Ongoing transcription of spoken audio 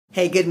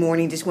Hey, good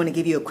morning. Just want to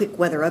give you a quick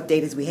weather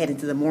update as we head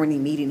into the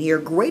morning meeting here.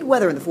 Great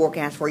weather in the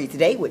forecast for you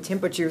today with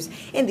temperatures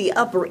in the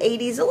upper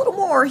 80s. A little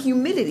more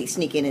humidity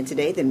sneaking in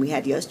today than we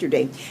had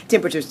yesterday.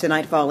 Temperatures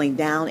tonight falling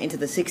down into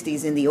the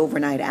 60s in the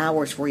overnight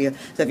hours for you.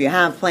 So if you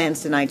have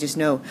plans tonight, just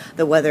know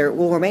the weather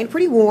will remain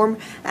pretty warm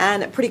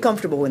and pretty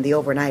comfortable in the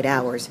overnight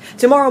hours.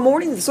 Tomorrow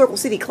morning, the Circle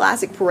City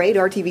Classic Parade.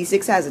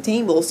 RTV6 has a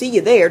team. We'll see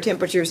you there.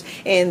 Temperatures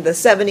in the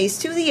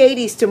 70s to the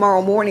 80s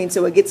tomorrow morning,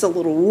 so it gets a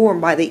little warm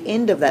by the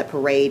end of that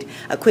parade.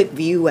 A quick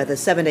view at the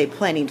 7-day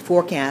planning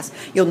forecast.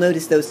 You'll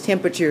notice those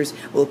temperatures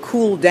will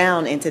cool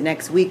down into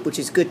next week, which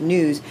is good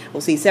news.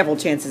 We'll see several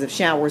chances of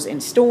showers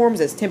and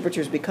storms as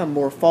temperatures become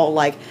more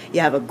fall-like.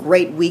 You have a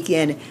great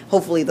weekend.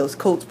 Hopefully those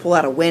Colts pull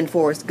out a win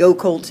for us. Go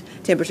Colts.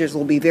 Temperatures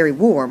will be very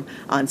warm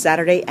on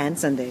Saturday and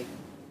Sunday.